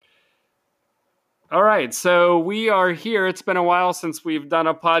All right, so we are here. It's been a while since we've done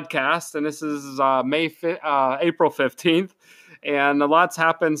a podcast, and this is April 15th. And a lot's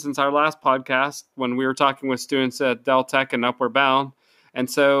happened since our last podcast when we were talking with students at Del Tech and Upward Bound.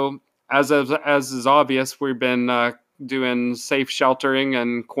 And so, as is obvious, we've been doing safe sheltering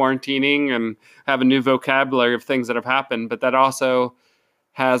and quarantining and have a new vocabulary of things that have happened. But that also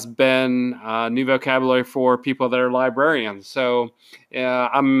has been new vocabulary for people that are librarians. So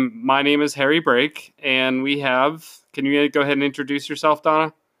my name is Harry Brake, and we have, can you go ahead and introduce yourself,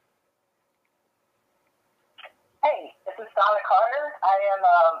 Donna? Hey, this is Donna Carter. I am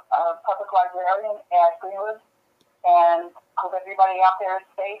a public librarian at Greenwood, and hope everybody out there is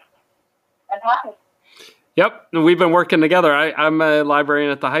safe and happy. Yep, we've been working together. I'm a librarian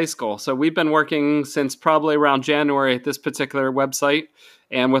at the high school, so we've been working since probably around January at this particular website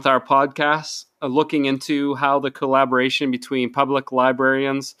and with our podcasts, looking into how the collaboration between public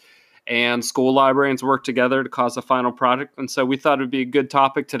librarians and school librarians work together to cause a final product. And so we thought it would be a good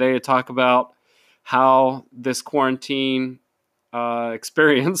topic today to talk about how this quarantine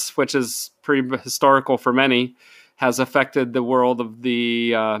experience, which is pretty historical for many, has affected the world of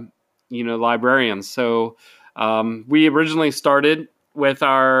the librarians. So we originally started with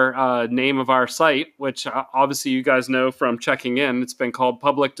our name of our site, which obviously you guys know from checking in. It's been called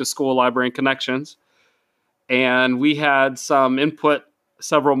Public to School Library Connections. And we had some input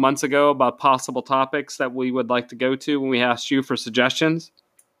several months ago about possible topics that we would like to go to when we asked you for suggestions.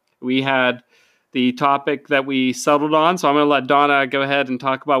 We had the topic that we settled on. So I'm going to let Donna go ahead and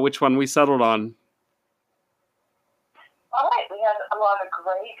talk about which one we settled on. All right. We had a lot of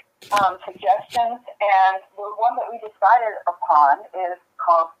great suggestions, and the one that we decided upon is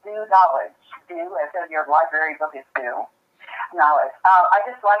called Do Knowledge. Do, as in your library book is Do Knowledge. I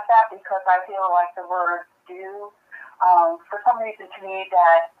just like that because I feel like the word do, for some reason to me,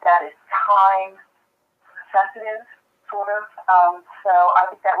 that is time sensitive, sort of. So I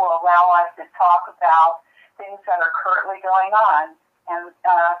think that will allow us to talk about things that are currently going on and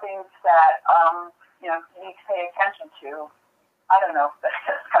things that you need to pay attention to. I don't know. That's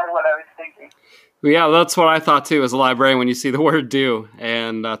kind of what I was thinking. Yeah, that's what I thought too as a librarian when you see the word do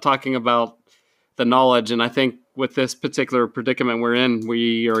and talking about the knowledge. And I think with this particular predicament we're in,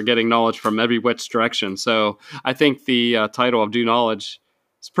 we are getting knowledge from every which direction. So I think the title of Do Knowledge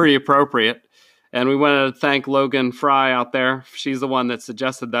is pretty appropriate. And we want to thank Logan Fry out there. She's the one that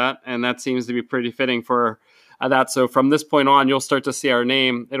suggested that. And that seems to be pretty fitting for that. So from this point on, you'll start to see our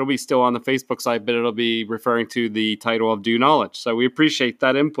name. It'll be still on the Facebook site, but it'll be referring to the title of Do Knowledge. So we appreciate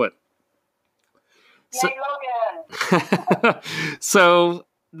that input. Yay, Logan! So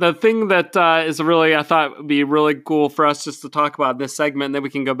the thing that is really, I thought would be really cool for us just to talk about in this segment, and then we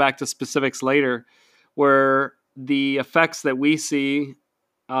can go back to specifics later, were the effects that we see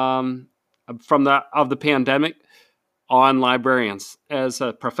of the pandemic on librarians as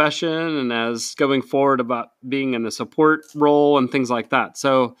a profession and as going forward about being in a support role and things like that.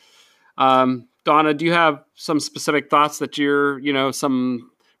 So, Donna, do you have some specific thoughts that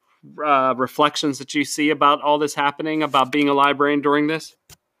some reflections that you see about all this happening, about being a librarian during this?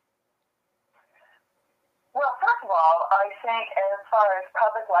 Well, first of all, I think as far as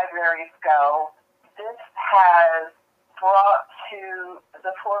public libraries go, this has brought to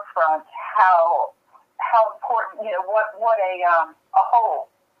the forefront how important, what a hole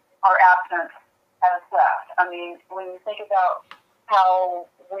our absence has left. I mean, when you think about how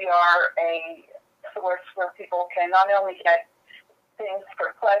we are a source where people can not only get things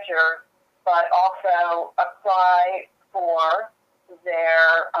for pleasure, but also apply for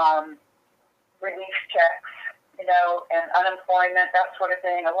their relief checks, and unemployment, that sort of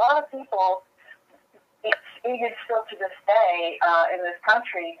thing. A lot of people, even still to this day in this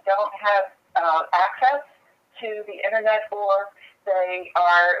country, don't have access to the internet, or they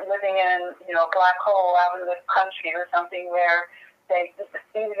are living in a black hole out in the country or something where they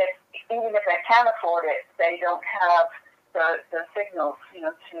even if they can afford it, they don't have the signals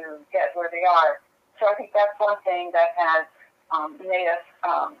to get where they are. So I think that's one thing that has made us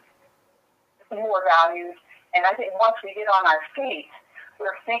more valued. And I think once we get on our feet,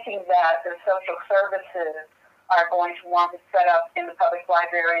 we're thinking that the social services are going to want to set up in the public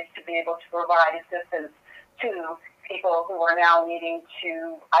libraries to be able to provide assistance to people who are now needing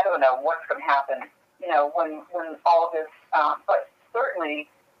to, I don't know what's going to happen, when all of this, but certainly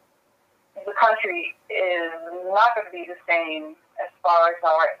the country is not going to be the same as far as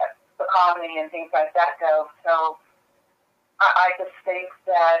our economy and things like that go. So I just think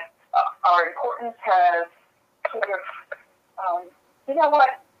that our importance has sort of,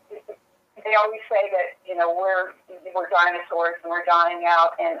 they always say that, we're dinosaurs and we're dying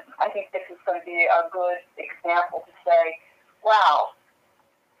out, and I think this is going to be a good example to say, wow,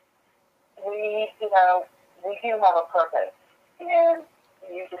 we do have a purpose, and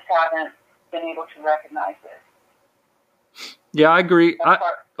you just haven't been able to recognize it. Yeah, I agree. Go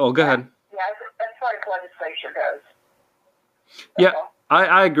ahead. Yeah, as far as legislature goes. Yeah,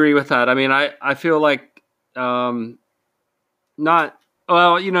 I agree with that. I mean, I feel like not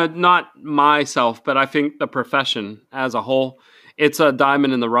myself, but I think the profession as a whole, it's a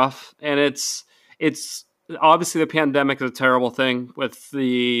diamond in the rough. And it's obviously the pandemic is a terrible thing with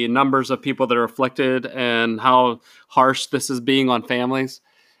the numbers of people that are afflicted and how harsh this is being on families.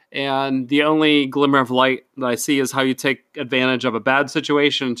 And the only glimmer of light that I see is how you take advantage of a bad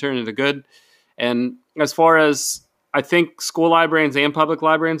situation and turn it into good. And as far as I think school librarians and public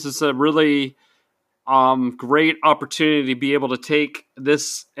librarians, it's a really great opportunity to be able to take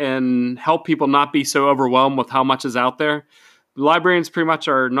this and help people not be so overwhelmed with how much is out there. Librarians pretty much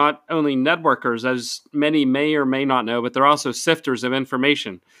are not only networkers, as many may or may not know, but they're also sifters of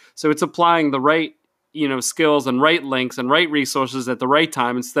information. So it's applying the right skills and right links and right resources at the right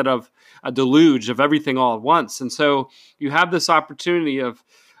time instead of a deluge of everything all at once. And so you have this opportunity of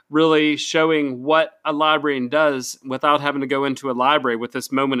really showing what a librarian does without having to go into a library with this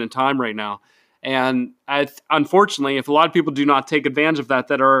moment in time right now. And unfortunately, if a lot of people do not take advantage of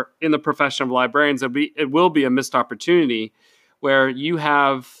that are in the profession of librarians, it will be a missed opportunity where you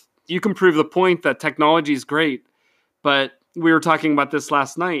can prove the point that technology is great, but we were talking about this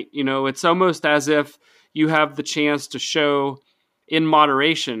last night. It's almost as if you have the chance to show in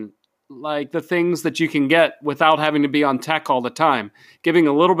moderation, like the things that you can get without having to be on tech all the time, giving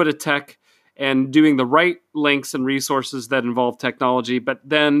a little bit of tech and doing the right links and resources that involve technology, but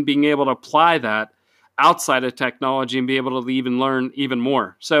then being able to apply that outside of technology and be able to even learn even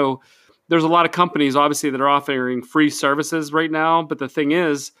more. So there's a lot of companies, obviously, that are offering free services right now. But the thing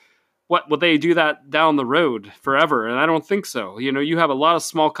is, what will they do that down the road forever? And I don't think so. You have a lot of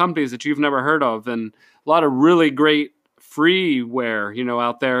small companies that you've never heard of and a lot of really great freeware,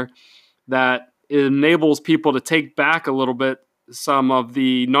 out there that enables people to take back a little bit some of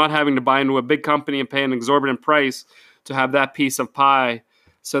the not having to buy into a big company and pay an exorbitant price to have that piece of pie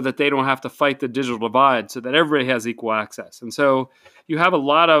so that they don't have to fight the digital divide, so that everybody has equal access. And so you have a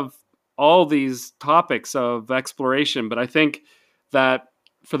lot of all these topics of exploration, but I think that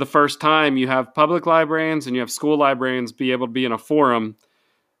for the first time, you have public librarians and you have school librarians be able to be in a forum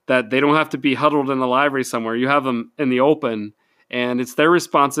that they don't have to be huddled in the library somewhere. You have them in the open, and it's their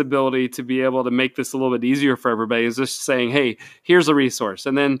responsibility to be able to make this a little bit easier for everybody. Is just saying, hey, here's a resource,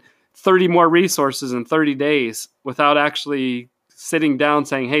 and then 30 more resources in 30 days without actually sitting down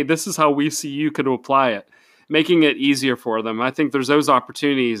saying, hey, this is how we see you could apply it, making it easier for them. I think there's those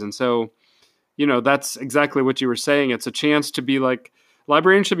opportunities. And so, that's exactly what you were saying. It's a chance to be like,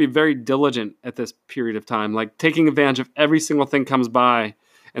 librarians should be very diligent at this period of time, like taking advantage of every single thing comes by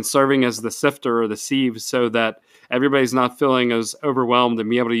and serving as the sifter or the sieve so that everybody's not feeling as overwhelmed and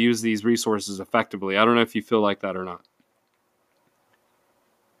be able to use these resources effectively. I don't know if you feel like that or not.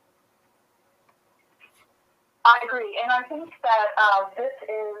 I agree. And I think that this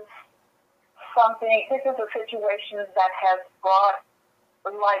is a situation that has brought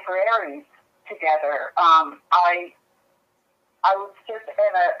librarians together. I was just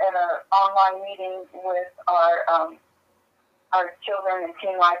in an online meeting with our children and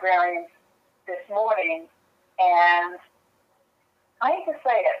teen librarians this morning, and I hate to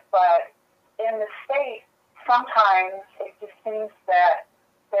say it, but in the state, sometimes it just seems that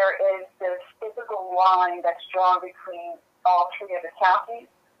there is this physical line that's drawn between all three of the counties.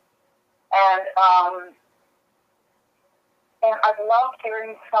 And I've loved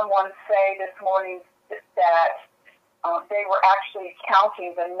hearing someone say this morning that they were actually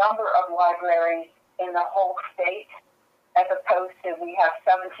counting the number of libraries in the whole state, as opposed to we have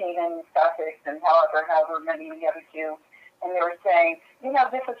 17 in Sussex and however many we have a few. And they were saying,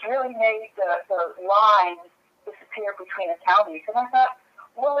 this has really made the lines disappear between the counties. And I thought,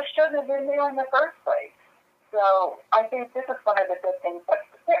 well, it shouldn't have been there in the first place. So I think this is one of the good things. But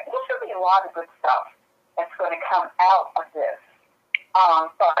there should be a lot of good stuff that's going to come out of this.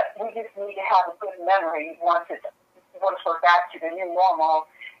 But we just need to have a good memory once we're back to the new normal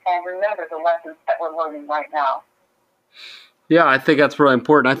and remember the lessons that we're learning right now. Yeah, I think that's really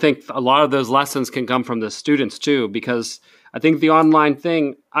important. I think a lot of those lessons can come from the students too, because I think the online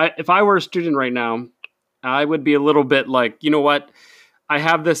thing, if I were a student right now, I would be a little bit like, you know what, I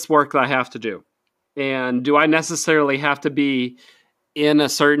have this work that I have to do. And do I necessarily have to be in a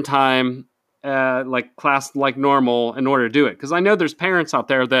certain time like class like normal in order to do it. Because I know there's parents out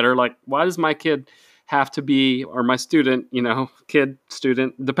there that are like, why does my kid have to be, or my student,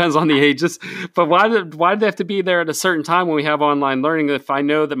 student, depends on the ages, but why do they have to be there at a certain time when we have online learning if I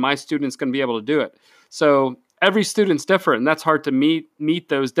know that my student's going to be able to do it? So every student's different, and that's hard to meet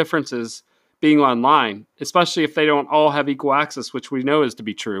those differences being online, especially if they don't all have equal access, which we know is to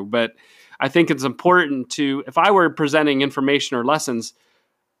be true. But I think it's important to, if I were presenting information or lessons,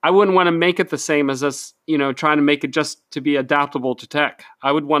 I wouldn't want to make it the same as us, trying to make it just to be adaptable to tech.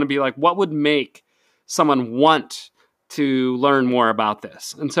 I would want to be like, what would make someone want to learn more about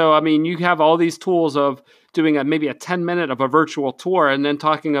this? And so, you have all these tools of doing maybe a 10-minute of a virtual tour and then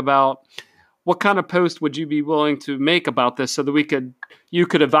talking about what kind of post would you be willing to make about this so that you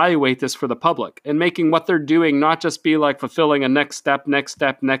could evaluate this for the public, and making what they're doing not just be like fulfilling a next step.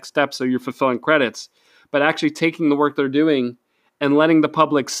 So you're fulfilling credits, but actually taking the work they're doing and letting the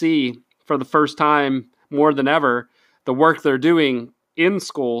public see for the first time more than ever the work they're doing in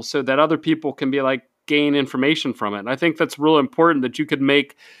school so that other people can be like, gain information from it. And I think that's really important, that you could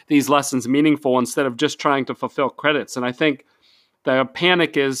make these lessons meaningful instead of just trying to fulfill credits. And I think the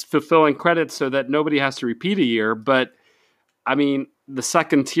panic is fulfilling credits so that nobody has to repeat a year. But the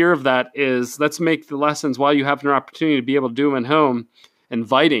second tier of that is, let's make the lessons, while you have an opportunity to be able to do them at home,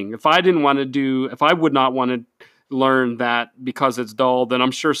 inviting. If I would not want to learn that because it's dull, then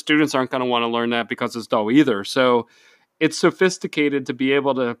I'm sure students aren't going to want to learn that because it's dull either. So it's sophisticated to be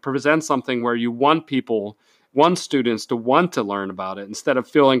able to present something where you want students to want to learn about it instead of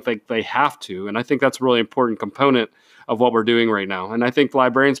feeling like they have to. And I think that's a really important component of what we're doing right now. And I think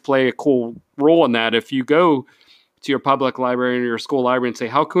librarians play a cool role in that. If you go to your public library or your school library and say,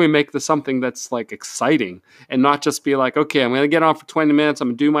 how can we make this something that's like exciting, and not just be like, okay, I'm going to get on for 20 minutes. I'm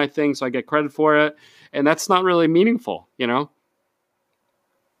going to do my thing so I get credit for it. And that's not really meaningful, Absolutely.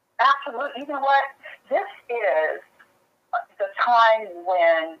 You know what? This is the time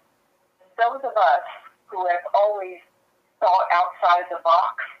when those of us who have always thought outside the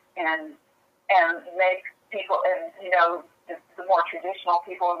box and make people, and the more traditional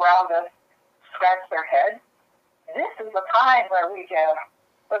people around us scratch their heads, this is the time where we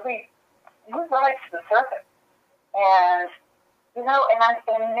move right to the surface. And and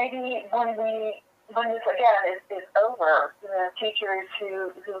maybe when this again is over, the teachers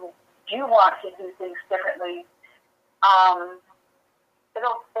who do want to do things differently,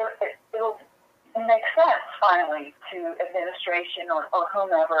 it'll make sense finally to administration or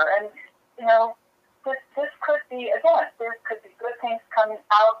whomever. And this could be, again, there could be good things coming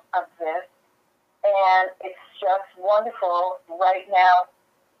out of this, and it's just wonderful right now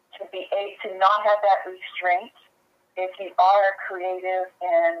to be able to not have that restraint. If you are creative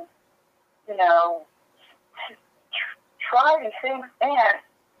and try these things, and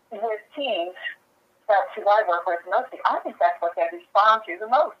with teams that's who I work with mostly, I think that's what they respond to the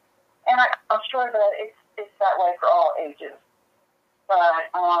most. And I'm sure that it's that way for all ages.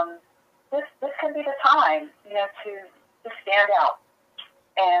 But this can be the time, to stand out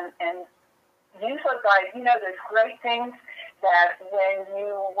and use those guys. There's great things that when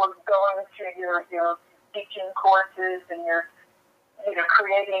you were going through your teaching courses and your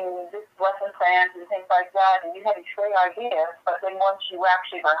creating lesson plans and things like that, and you had these great ideas, but then once you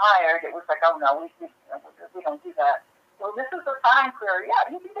actually were hired, it was like, oh no, we don't do that. Well, this is the time where,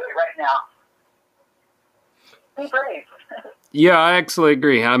 you can do it right now. Be brave. Yeah, I absolutely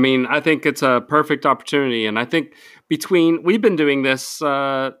agree. I think it's a perfect opportunity, and I think we've been doing this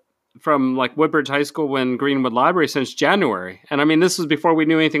from like Woodbridge High School and Greenwood Library since January, and this was before we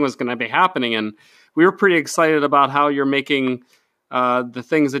knew anything was going to be happening, and we were pretty excited about how you're making the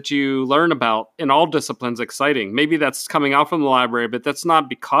things that you learn about in all disciplines exciting. Maybe that's coming out from the library, but that's not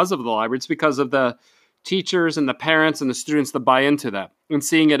because of the library. It's because of the teachers and the parents and the students that buy into that and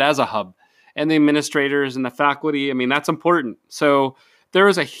seeing it as a hub, and the administrators and the faculty. That's important. So there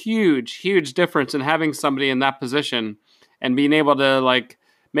is a huge, huge difference in having somebody in that position and being able to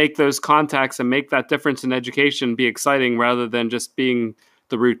make those contacts and make that difference in education be exciting rather than just being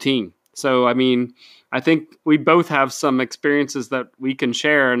the routine. So, I think we both have some experiences that we can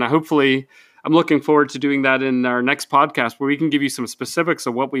share, and hopefully I'm looking forward to doing that in our next podcast where we can give you some specifics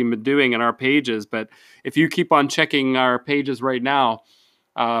of what we've been doing in our pages. But if you keep on checking our pages right now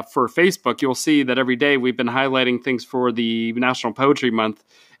for Facebook, you'll see that every day we've been highlighting things for the National Poetry Month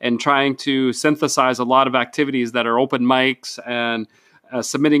and trying to synthesize a lot of activities that are open mics and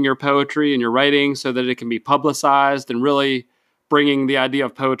submitting your poetry and your writing so that it can be publicized and really bringing the idea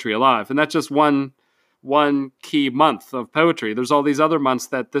of poetry alive. And that's just one one key month of poetry. There's all these other months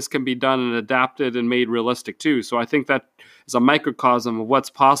that this can be done and adapted and made realistic too. So I think that is a microcosm of what's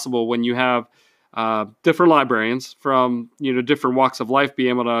possible when you have different librarians from different walks of life be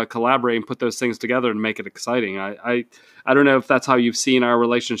able to collaborate and put those things together and make it exciting. I don't know if that's how you've seen our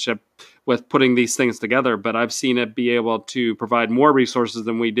relationship with putting these things together, but I've seen it be able to provide more resources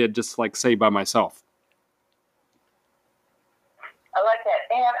than we did just like say by myself. I like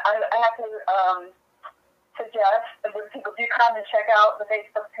that, and I have to suggest that when people do come and check out the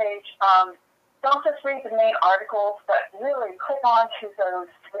Facebook page, don't just read the main articles, but really click on to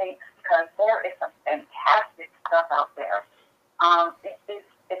those links because there is some fantastic stuff out there.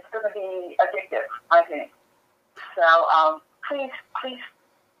 It's going to be addictive, I think. So please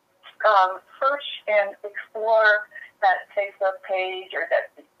search and explore that Facebook page or that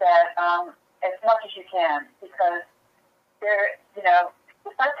as much as you can, because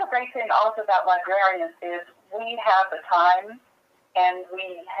that's a great thing also about librarians is we have the time and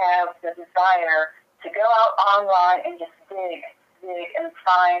we have the desire to go out online and just dig and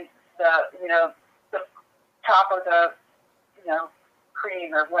find the top of the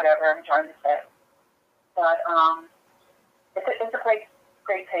cream or whatever I'm trying to say. But it's a great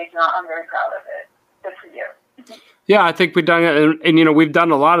page, and I'm very proud of it. Good for you. Yeah, I think we've done it, and we've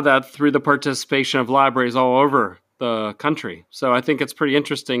done a lot of that through the participation of libraries all over the country. So I think it's pretty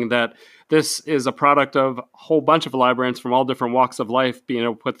interesting that this is a product of a whole bunch of librarians from all different walks of life being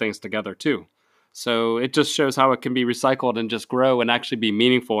able to put things together too. So it just shows how it can be recycled and just grow and actually be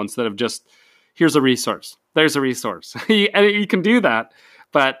meaningful instead of just, here's a resource, there's a resource. And you can do that,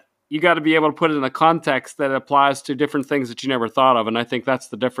 but you got to be able to put it in a context that applies to different things that you never thought of. And I think that's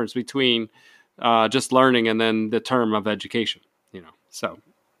the difference between just learning and then the term of education, so.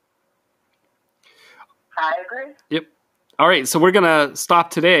 I agree. Yep. All right. So we're going to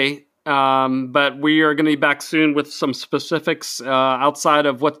stop today, but we are going to be back soon with some specifics outside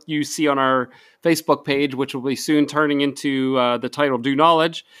of what you see on our Facebook page, which will be soon turning into the title Do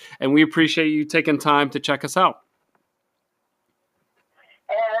Knowledge. And we appreciate you taking time to check us out.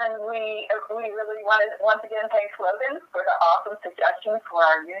 And we really want to once again thank Logan for the awesome suggestions for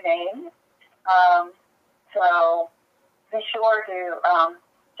our new name. So be sure to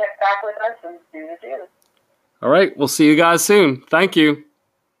check back with us and do the do. All right. We'll see you guys soon. Thank you.